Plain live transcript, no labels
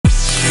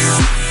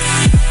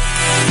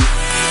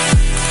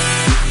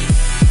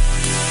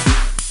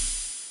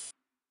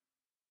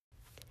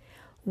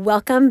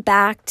Welcome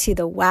back to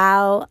the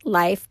Wow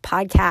Life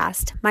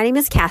podcast. My name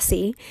is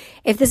Cassie.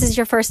 If this is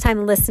your first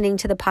time listening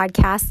to the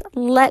podcast,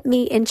 let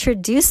me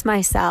introduce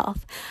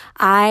myself.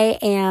 I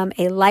am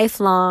a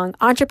lifelong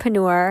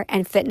entrepreneur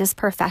and fitness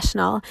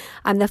professional.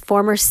 I'm the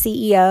former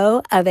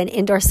CEO of an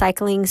indoor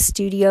cycling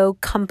studio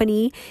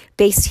company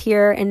based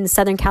here in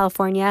Southern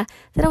California.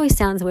 That always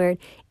sounds weird.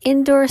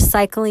 Indoor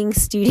cycling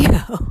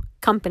studio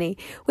company.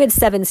 We had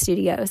 7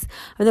 studios.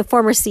 I'm the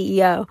former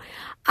CEO.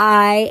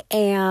 I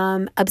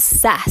am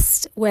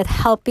obsessed with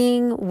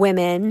helping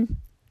women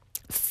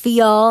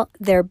feel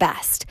their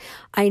best.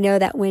 I know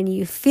that when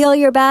you feel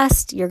your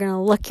best, you're going to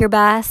look your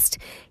best.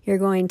 You're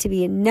going to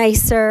be a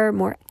nicer,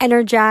 more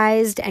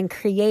energized and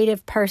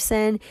creative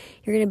person.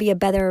 You're going to be a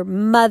better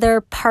mother,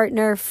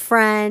 partner,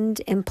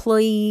 friend,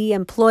 employee,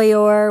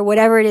 employer,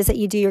 whatever it is that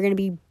you do, you're going to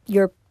be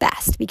your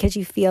best because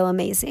you feel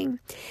amazing.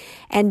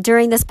 And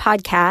during this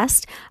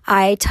podcast,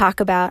 I talk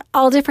about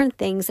all different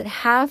things that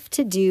have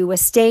to do with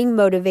staying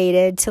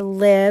motivated to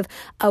live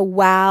a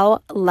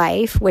wow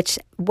life, which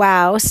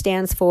wow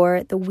stands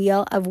for the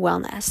Wheel of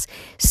Wellness.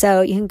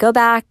 So you can go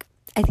back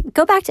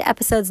to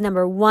episodes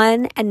number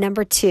 1 and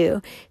number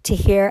 2 to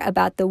hear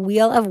about the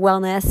Wheel of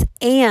Wellness,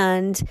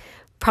 and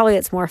probably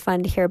it's more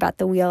fun to hear about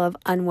the Wheel of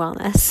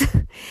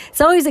Unwellness. It's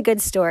always a good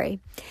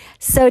story.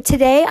 So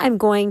today I'm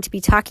going to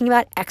be talking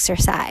about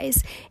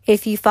exercise.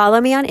 If you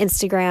follow me on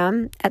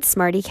Instagram at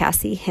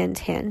SmartyCassie, hint,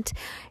 hint,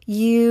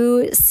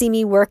 you see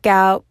me work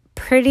out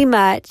pretty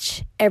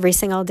much every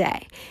single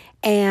day.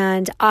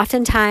 And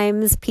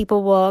oftentimes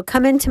people will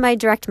come into my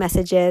direct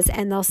messages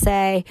and they'll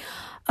say,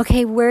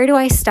 okay, where do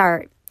I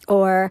start?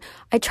 Or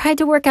I tried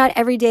to work out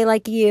every day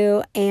like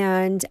you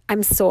and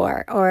I'm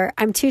sore, or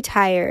I'm too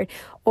tired,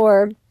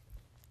 or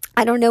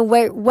I don't know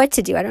what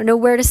to do. I don't know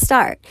where to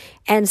start.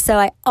 And so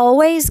I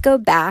always go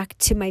back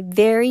to my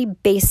very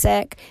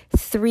basic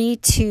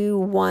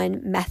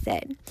 3-2-1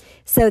 method.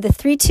 So the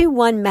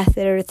 3-2-1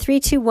 method, or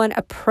 3-2-1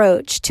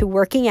 approach to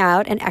working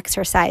out and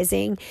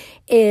exercising,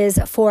 is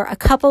for a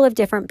couple of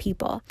different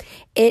people.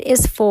 It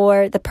is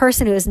for the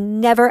person who has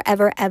never,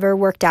 ever, ever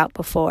worked out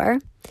before.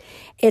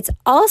 It's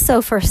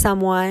also for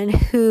someone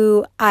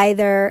who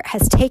either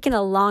has taken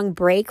a long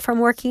break from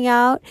working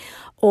out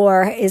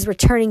or is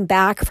returning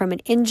back from an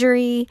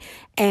injury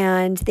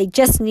and they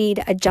just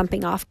need a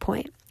jumping off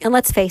point. And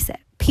let's face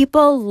it,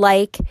 people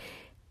like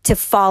to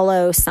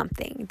follow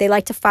something. They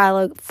like to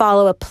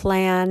follow a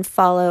plan,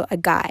 follow a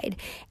guide.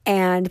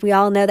 And we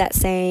all know that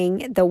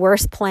saying, the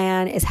worst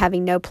plan is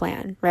having no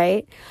plan,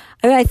 right?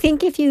 I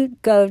think if you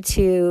go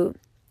to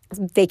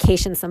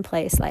vacation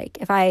someplace, like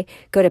if I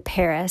go to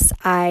Paris,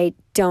 I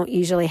don't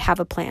usually have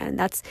a plan.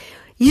 That's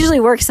usually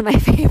works in my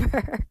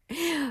favor.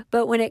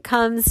 But when it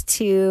comes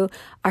to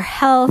our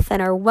health and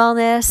our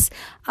wellness,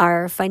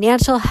 our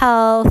financial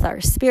health,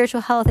 our spiritual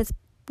health, it's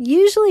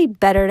usually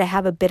better to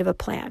have a bit of a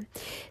plan.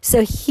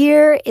 So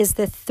here is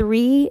the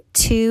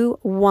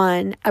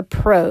 3-2-1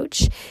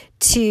 approach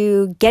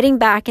to getting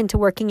back into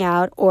working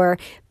out or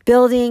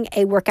building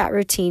a workout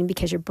routine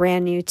because you're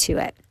brand new to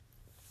it.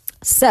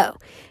 So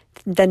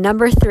the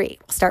number 3,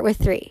 we'll start with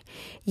 3.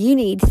 You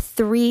need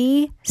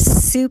 3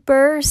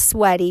 super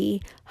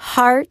sweaty,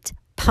 heart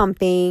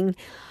pumping,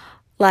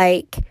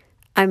 like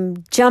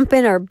I'm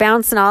jumping or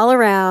bouncing all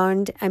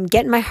around, I'm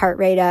getting my heart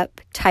rate up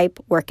type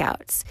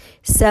workouts.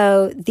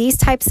 So these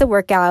types of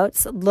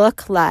workouts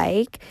look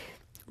like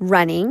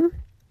running,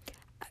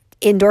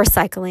 indoor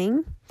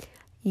cycling.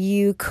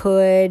 You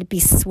could be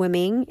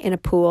swimming in a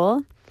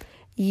pool.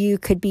 You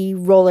could be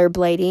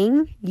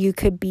rollerblading, you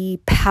could be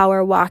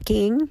power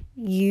walking,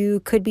 you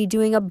could be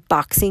doing a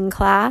boxing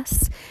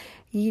class,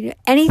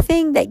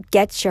 anything that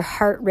gets your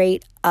heart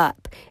rate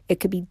up. It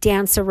could be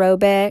dance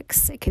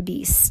aerobics, it could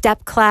be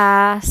step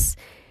class,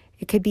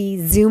 it could be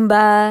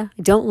Zumba.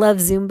 I don't love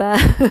Zumba,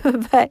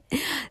 but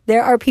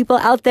there are people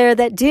out there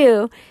that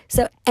do.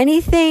 So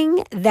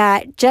anything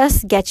that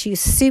just gets you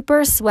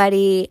super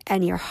sweaty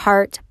and your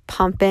heart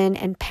pumping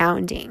and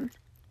pounding.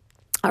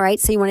 All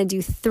right, so you want to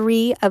do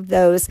 3 of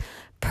those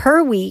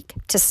per week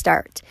to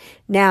start.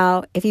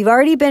 Now, if you've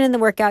already been in the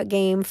workout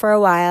game for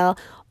a while,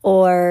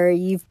 or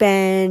you've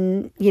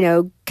been,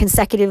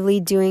 consecutively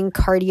doing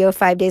cardio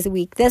 5 days a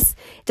week, this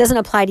doesn't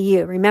apply to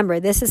you.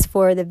 Remember, this is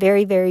for the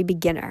very, very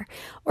beginner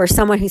or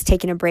someone who's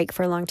taken a break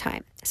for a long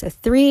time. So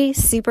 3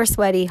 super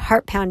sweaty,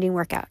 heart pounding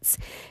workouts.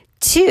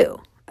 2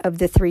 of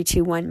the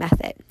 3-2-1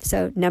 method.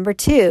 So number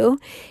 2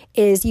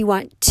 is you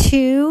want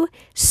 2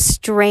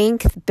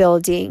 strength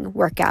building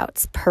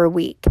workouts per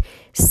week.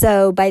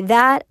 So by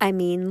that, I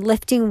mean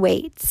lifting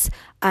weights.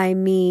 I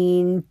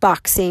mean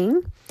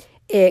boxing.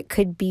 It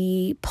could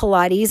be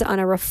Pilates on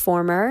a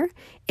reformer.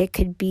 It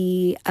could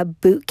be a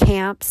boot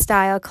camp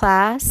style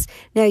class.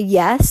 Now,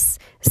 yes,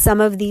 some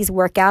of these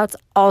workouts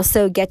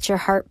also get your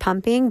heart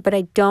pumping, but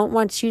I don't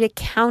want you to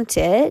count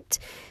it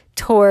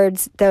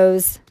towards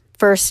those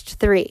first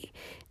 3.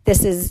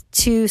 This is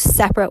 2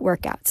 separate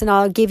workouts, and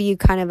I'll give you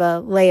kind of a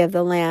lay of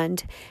the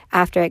land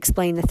after I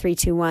explain the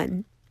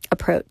 3-2-1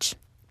 approach.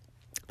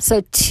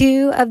 So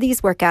 2 of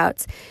these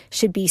workouts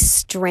should be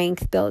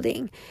strength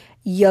building.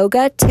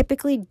 Yoga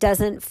typically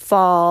doesn't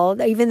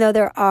fall, even though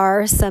there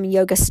are some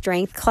yoga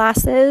strength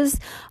classes.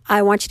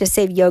 I want you to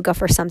save yoga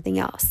for something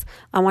else.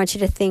 I want you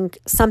to think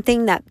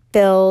something that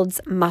builds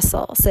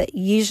muscle. So it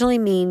usually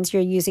means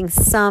you're using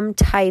some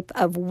type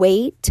of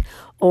weight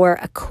or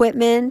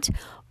equipment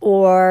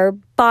or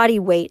body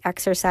weight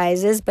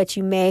exercises, but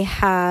you may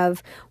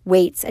have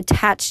weights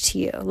attached to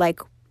you, like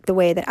the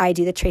way that I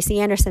do the Tracy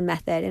Anderson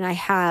method, and I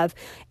have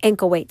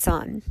ankle weights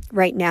on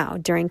right now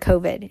during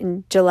COVID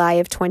in July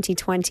of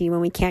 2020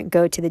 when we can't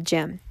go to the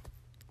gym.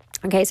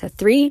 Okay, so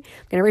 3, I'm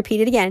going to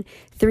repeat it again,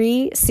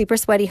 3 super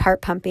sweaty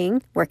heart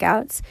pumping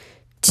workouts,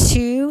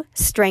 2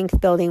 strength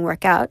building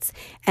workouts,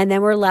 and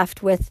then we're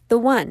left with the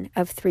 1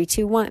 of 3,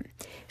 2, 1.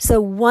 So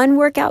 1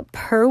 workout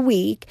per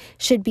week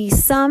should be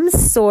some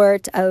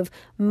sort of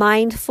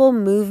mindful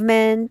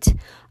movement.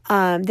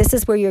 This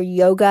is where your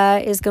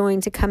yoga is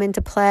going to come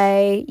into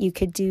play. You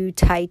could do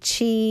Tai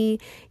Chi.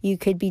 You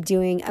could be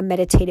doing a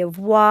meditative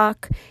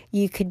walk.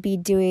 You could be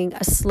doing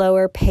a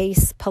slower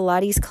pace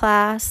Pilates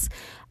class.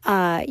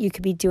 You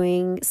could be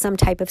doing some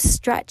type of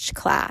stretch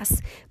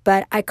class.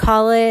 But I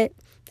call it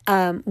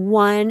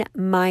 1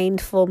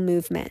 mindful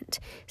movement.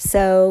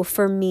 So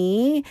for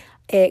me,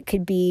 it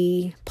could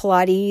be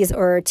Pilates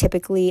or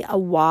typically a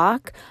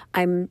walk.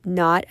 I'm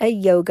not a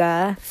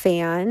yoga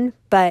fan,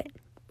 but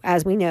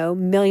as we know,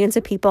 millions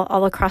of people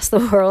all across the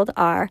world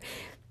are.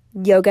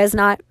 Yoga is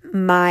not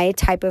my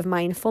type of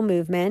mindful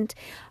movement.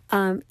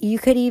 You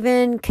could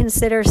even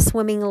consider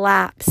swimming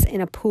laps in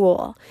a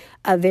pool,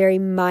 a very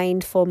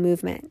mindful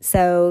movement.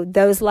 So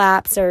those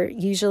laps are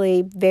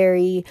usually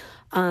very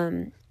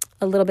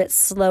a little bit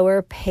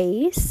slower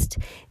paced.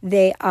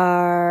 They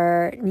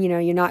are,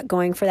 you're not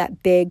going for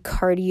that big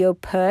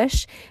cardio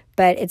push,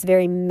 but it's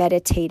very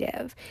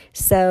meditative.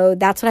 So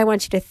that's what I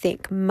want you to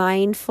think.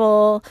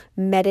 Mindful,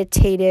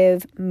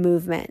 meditative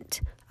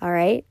movement. All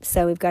right.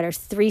 So we've got our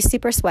 3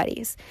 super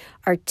sweaties,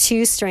 our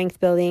 2 strength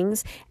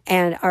buildings,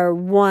 and our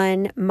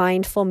 1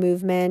 mindful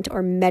movement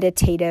or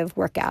meditative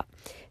workout.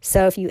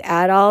 So if you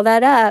add all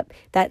that up,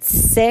 that's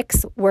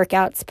 6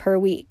 workouts per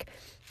week.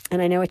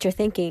 And I know what you're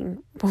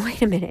thinking.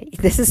 Wait a minute,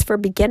 this is for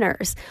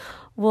beginners.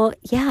 Well,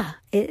 yeah,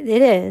 it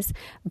is.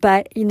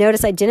 But you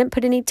notice I didn't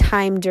put any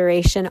time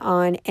duration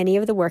on any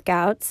of the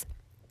workouts.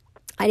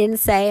 I didn't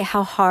say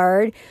how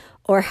hard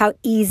or how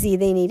easy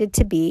they needed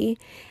to be.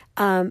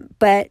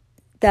 But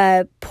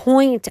the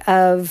point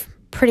of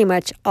pretty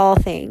much all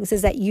things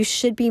is that you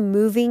should be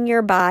moving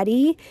your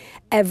body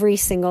every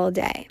single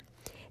day.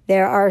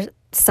 There are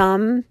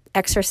some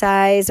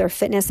exercise or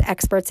fitness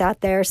experts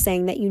out there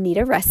saying that you need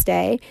a rest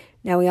day.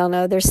 Now, we all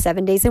know there's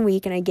 7 days a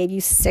week, and I gave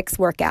you 6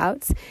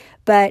 workouts.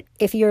 But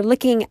if you're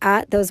looking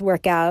at those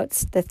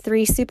workouts, the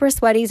 3 super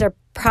sweaties are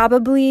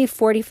probably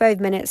 45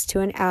 minutes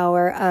to an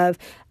hour of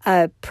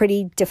a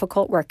pretty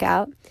difficult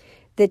workout.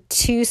 The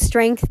 2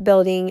 strength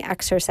building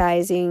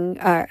exercising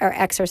or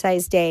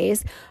exercise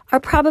days are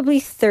probably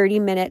 30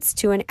 minutes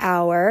to an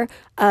hour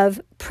of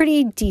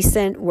pretty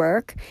decent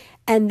work.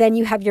 And then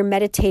you have your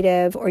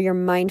meditative or your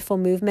mindful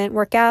movement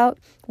workout,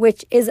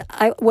 which is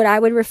what I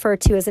would refer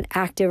to as an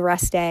active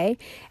rest day.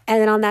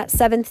 And then on that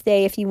 7th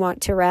day, if you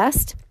want to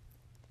rest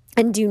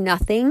and do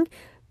nothing,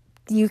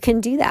 you can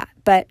do that.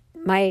 But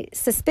my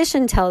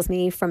suspicion tells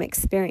me from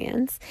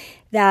experience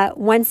that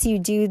once you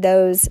do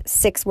those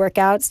 6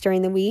 workouts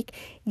during the week,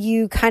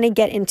 you kind of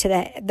get into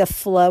the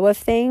flow of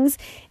things.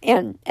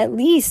 And at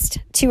least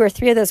 2 or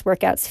 3 of those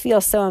workouts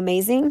feel so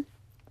amazing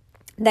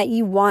that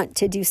you want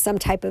to do some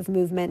type of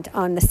movement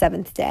on the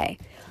 7th day.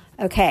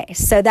 Okay,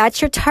 so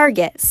that's your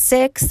target,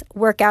 6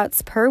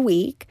 workouts per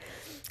week,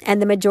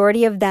 and the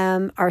majority of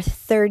them are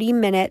 30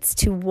 minutes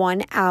to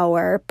 1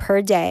 hour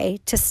per day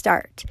to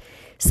start.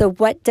 So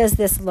what does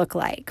this look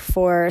like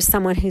for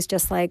someone who's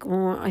just like,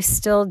 well, I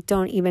still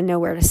don't even know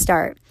where to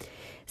start?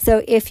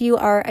 So if you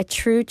are a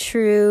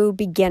true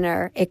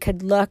beginner, it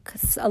could look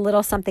a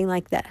little something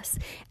like this.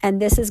 And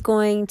this is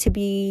going to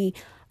be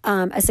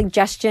a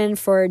suggestion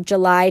for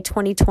July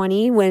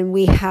 2020 when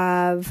we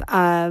have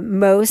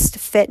most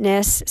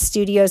fitness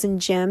studios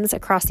and gyms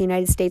across the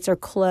United States are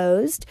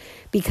closed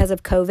because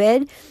of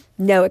COVID.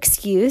 No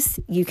excuse.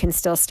 You can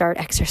still start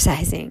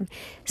exercising.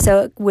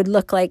 So it would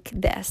look like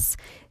this.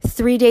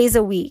 3 days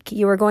a week,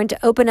 you are going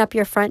to open up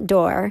your front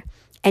door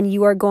and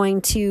you are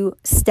going to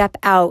step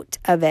out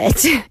of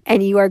it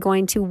and you are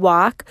going to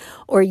walk,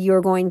 or you are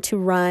going to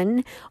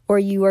run, or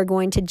you are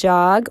going to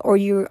jog, or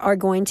you are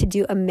going to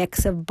do a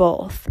mix of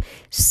both.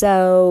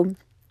 So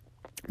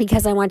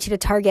because I want you to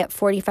target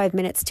 45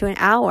 minutes to an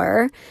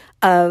hour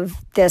of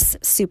this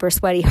super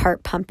sweaty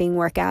heart pumping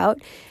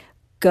workout,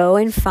 go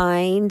and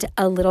find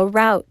a little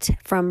route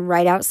from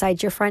right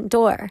outside your front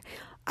door.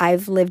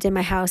 I've lived in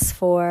my house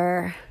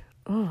for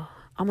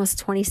almost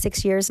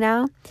 26 years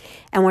now.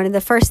 And one of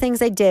the first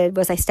things I did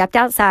was I stepped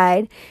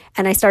outside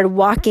and I started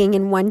walking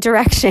in one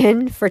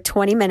direction for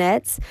 20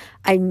 minutes.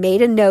 I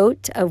made a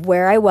note of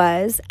where I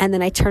was, and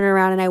then I turned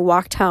around and I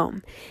walked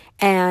home.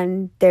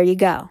 And there you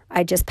go.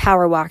 I just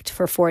power walked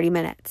for 40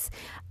 minutes.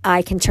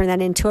 I can turn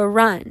that into a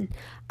run.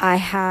 I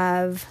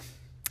have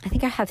I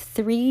think I have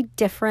 3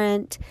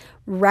 different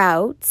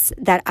routes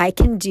that I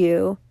can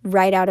do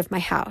right out of my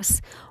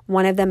house.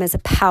 One of them is a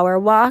power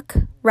walk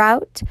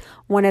route.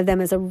 One of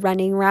them is a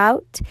running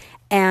route.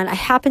 And I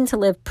happen to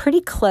live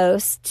pretty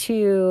close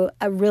to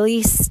a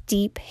really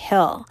steep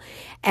hill.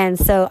 And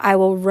so I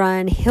will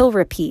run hill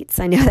repeats.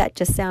 I know that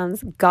just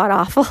sounds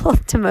god-awful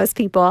to most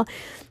people.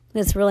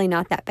 It's really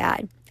not that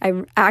bad.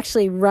 I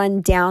actually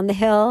run down the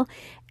hill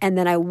and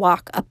then I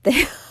walk up the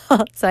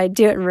hill. So I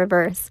do it in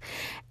reverse.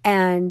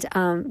 And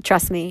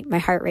trust me, my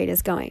heart rate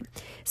is going.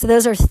 So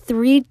those are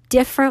 3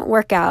 different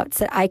workouts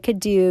that I could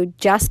do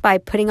just by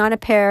putting on a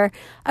pair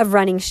of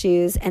running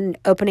shoes and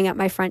opening up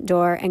my front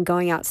door and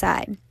going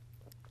outside.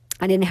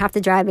 I didn't have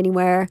to drive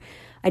anywhere.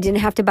 I didn't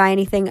have to buy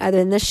anything other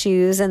than the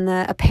shoes and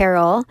the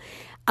apparel.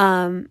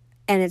 And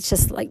it's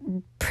just like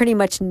pretty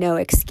much no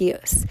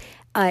excuse.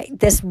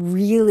 This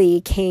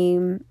really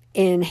came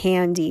in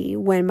handy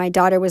when my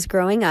daughter was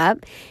growing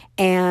up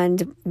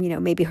and,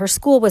 maybe her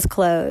school was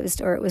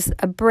closed or it was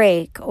a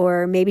break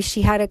or maybe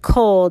she had a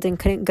cold and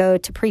couldn't go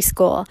to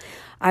preschool.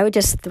 I would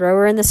just throw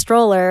her in the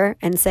stroller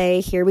and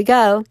say, here we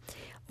go.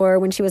 Or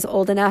when she was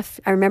old enough,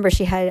 I remember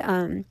she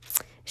had,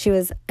 she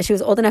was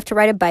old enough to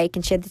ride a bike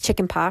and she had the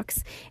chicken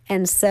pox.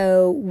 And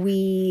so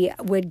we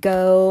would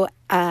go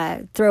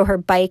throw her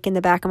bike in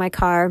the back of my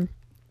car.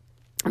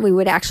 We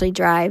would actually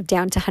drive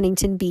down to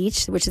Huntington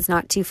Beach, which is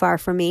not too far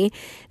from me.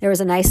 There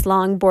was a nice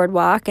long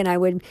boardwalk and I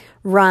would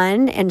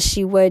run and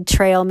she would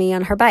trail me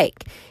on her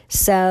bike.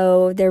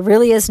 So there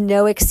really is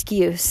no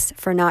excuse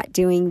for not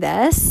doing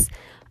this,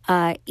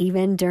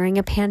 even during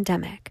a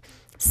pandemic.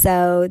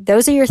 So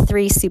those are your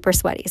 3 super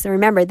sweaties. And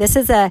remember, this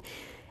is a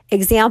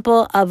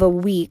example of a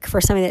week for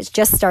somebody that's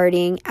just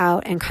starting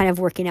out and kind of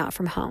working out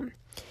from home.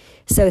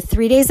 So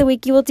 3 days a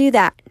week you will do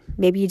that.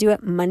 Maybe you do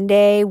it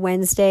Monday,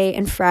 Wednesday,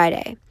 and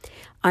Friday.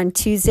 On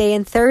Tuesday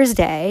and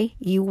Thursday,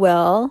 you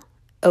will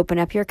open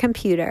up your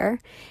computer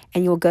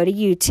and you will go to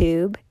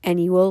YouTube and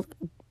you will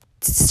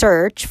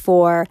search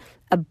for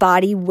a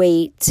body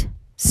weight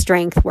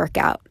strength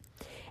workout.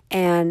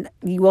 And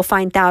you will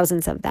find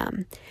thousands of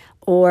them.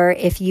 Or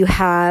if you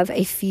have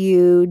a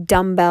few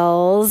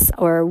dumbbells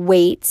or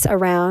weights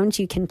around,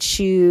 you can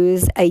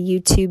choose a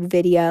YouTube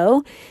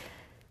video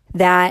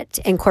that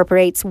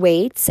incorporates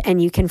weights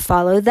and you can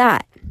follow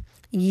that.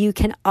 You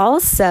can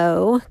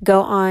also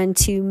go on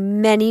to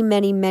many,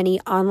 many,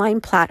 many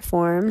online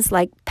platforms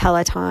like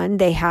Peloton.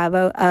 They have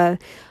other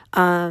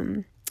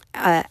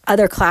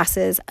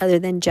classes other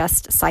than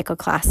just cycle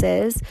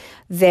classes.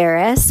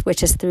 Varus,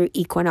 which is through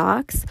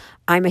Equinox.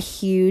 I'm a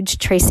huge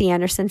Tracy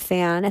Anderson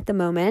fan at the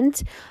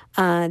moment.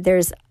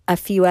 There's a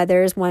few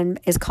others. One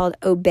is called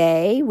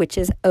Obey, which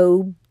is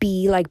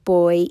O-B like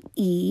boy,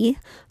 E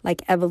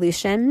like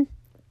evolution.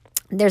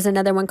 There's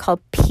another one called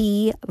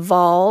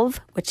P-Volve,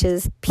 which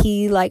is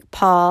P like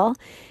Paul,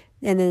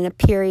 and then a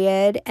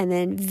period, and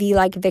then V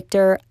like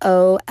Victor,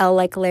 O, L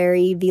like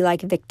Larry, V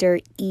like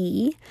Victor,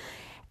 E.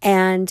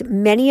 And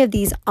many of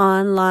these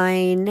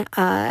online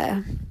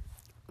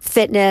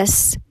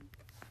fitness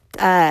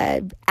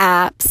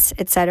apps,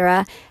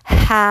 etc.,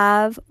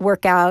 have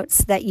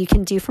workouts that you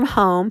can do from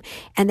home,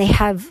 and they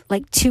have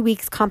like 2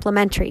 weeks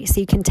complimentary, so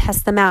you can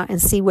test them out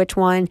and see which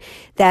one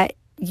that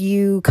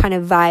you kind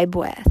of vibe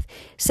with.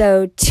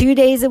 So 2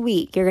 days a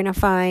week, you're going to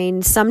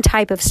find some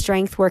type of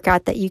strength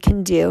workout that you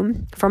can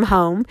do from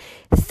home,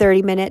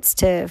 30 minutes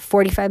to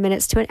 45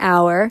 minutes to an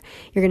hour.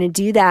 You're going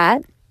to do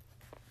that.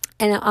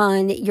 And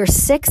on your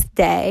 6th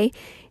day,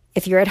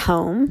 if you're at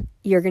home,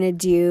 you're going to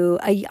do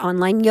an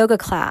online yoga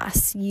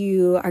class.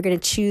 You are going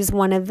to choose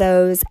one of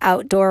those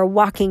outdoor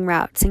walking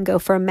routes and go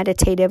for a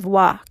meditative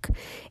walk.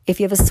 If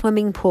you have a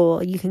swimming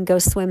pool, you can go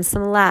swim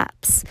some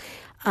laps.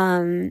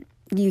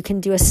 You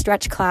can do a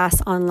stretch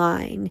class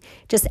online.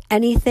 Just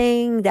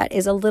anything that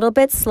is a little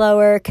bit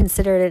slower,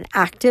 considered an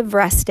active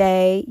rest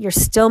day. You're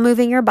still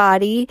moving your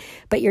body,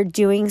 but you're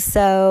doing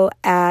so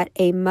at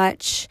a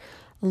much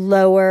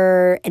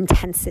lower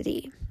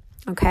intensity.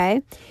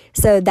 Okay?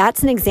 So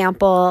that's an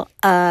example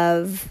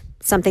of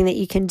something that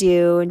you can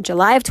do in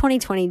July of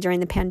 2020 during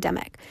the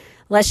pandemic.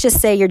 Let's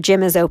just say your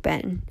gym is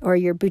open or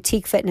your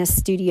boutique fitness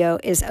studio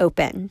is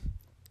open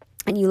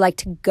and you like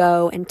to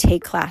go and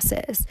take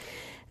classes.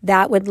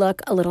 That would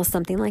look a little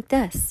something like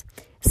this.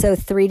 So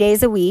 3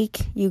 days a week,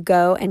 you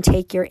go and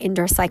take your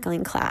indoor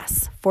cycling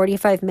class.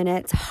 45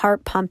 minutes,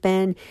 heart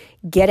pumping,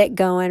 get it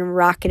going,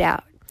 rock it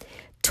out.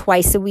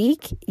 Twice a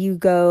week, you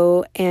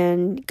go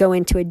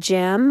into a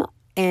gym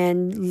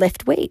and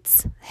lift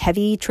weights,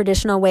 heavy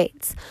traditional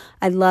weights.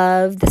 I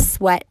love the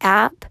Sweat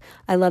app.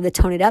 I love the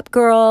Tone It Up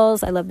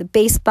girls. I love the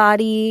Base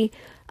Body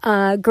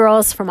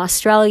girls from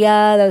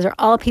Australia. Those are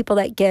all people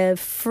that give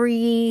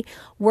free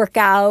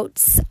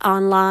workouts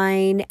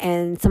online,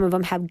 and some of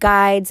them have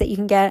guides that you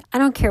can get. I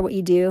don't care what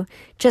you do.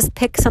 Just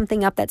pick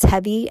something up that's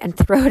heavy and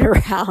throw it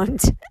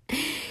around.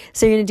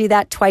 So you're going to do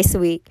that twice a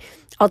week.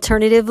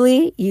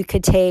 Alternatively, you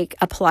could take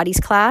a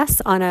Pilates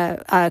class on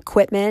a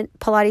equipment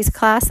Pilates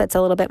class that's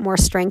a little bit more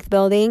strength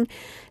building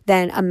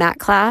than a mat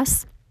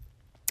class.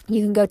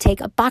 You can go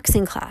take a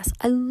boxing class.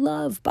 I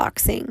love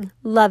boxing.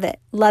 Love it.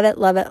 Love it.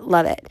 Love it.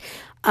 Love it.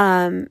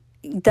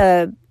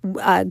 The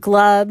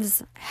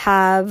gloves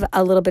have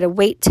a little bit of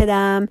weight to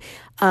them.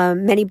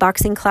 Many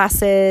boxing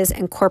classes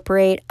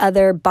incorporate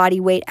other body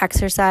weight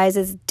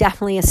exercises.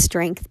 Definitely a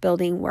strength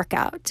building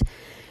workout.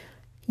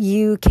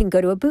 You can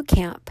go to a boot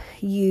camp.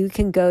 You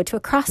can go to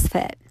a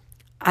CrossFit.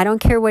 I don't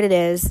care what it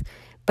is,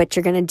 but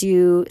you're going to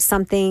do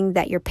something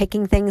that you're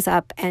picking things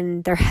up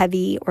and they're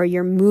heavy, or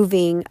you're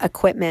moving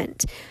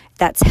equipment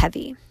that's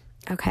heavy.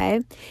 Okay.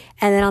 And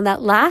then on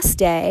that last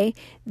day,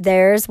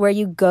 there's where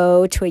you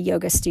go to a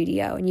yoga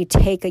studio and you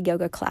take a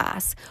yoga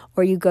class,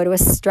 or you go to a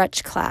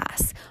stretch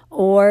class,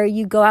 or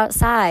you go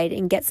outside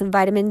and get some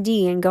vitamin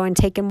D and go and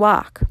take a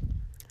walk.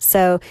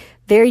 So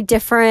very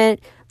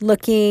different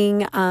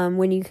looking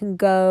when you can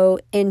go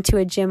into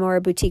a gym or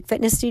a boutique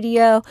fitness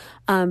studio,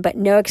 but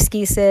no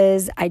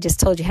excuses. I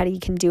just told you how you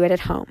can do it at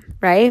home,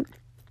 right?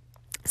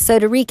 So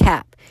to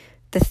recap,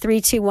 the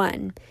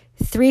 3-2-1,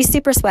 3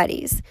 super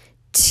sweaties,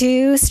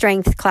 2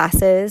 strength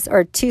classes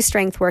or 2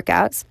 strength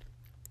workouts,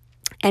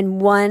 and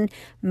 1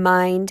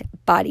 mind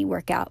body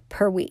workout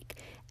per week.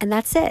 And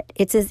that's it.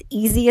 It's as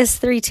easy as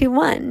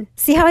 3-2-1.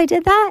 See how I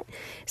did that?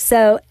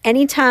 So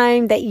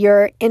anytime that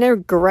you're in a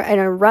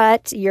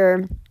rut,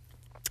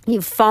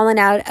 you've fallen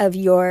out of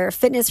your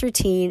fitness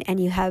routine and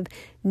you have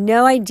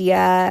no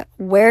idea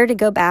where to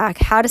go back,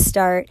 how to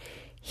start,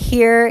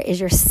 here is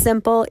your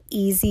simple,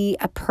 easy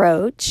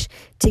approach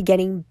to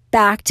getting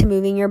back to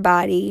moving your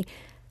body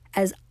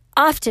as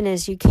often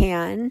as you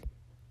can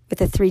with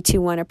a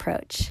 3-2-1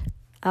 approach.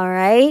 All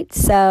right.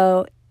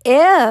 So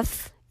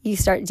if you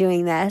start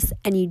doing this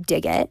and you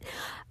dig it,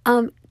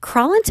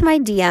 crawl into my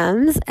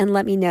DMs and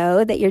let me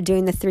know that you're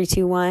doing the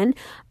 3-2-1.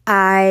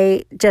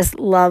 I just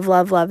love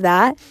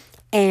that.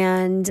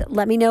 And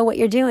let me know what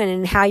you're doing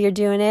and how you're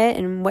doing it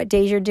and what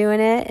days you're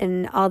doing it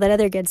and all that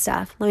other good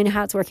stuff. Let me know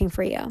how it's working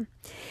for you.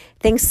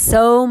 Thanks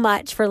so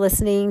much for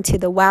listening to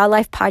the Wow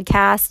Life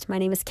podcast. My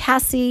name is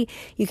Cassie.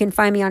 You can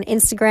find me on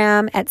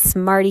Instagram at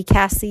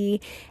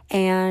SmartyCassie,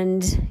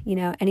 and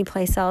any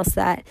place else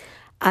that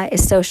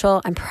is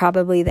social, I'm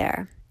probably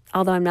there.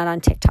 Although I'm not on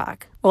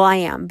TikTok. Well, I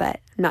am, but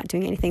I'm not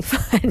doing anything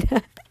fun.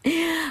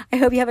 I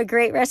hope you have a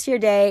great rest of your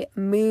day.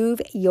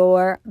 Move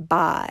your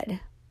bod.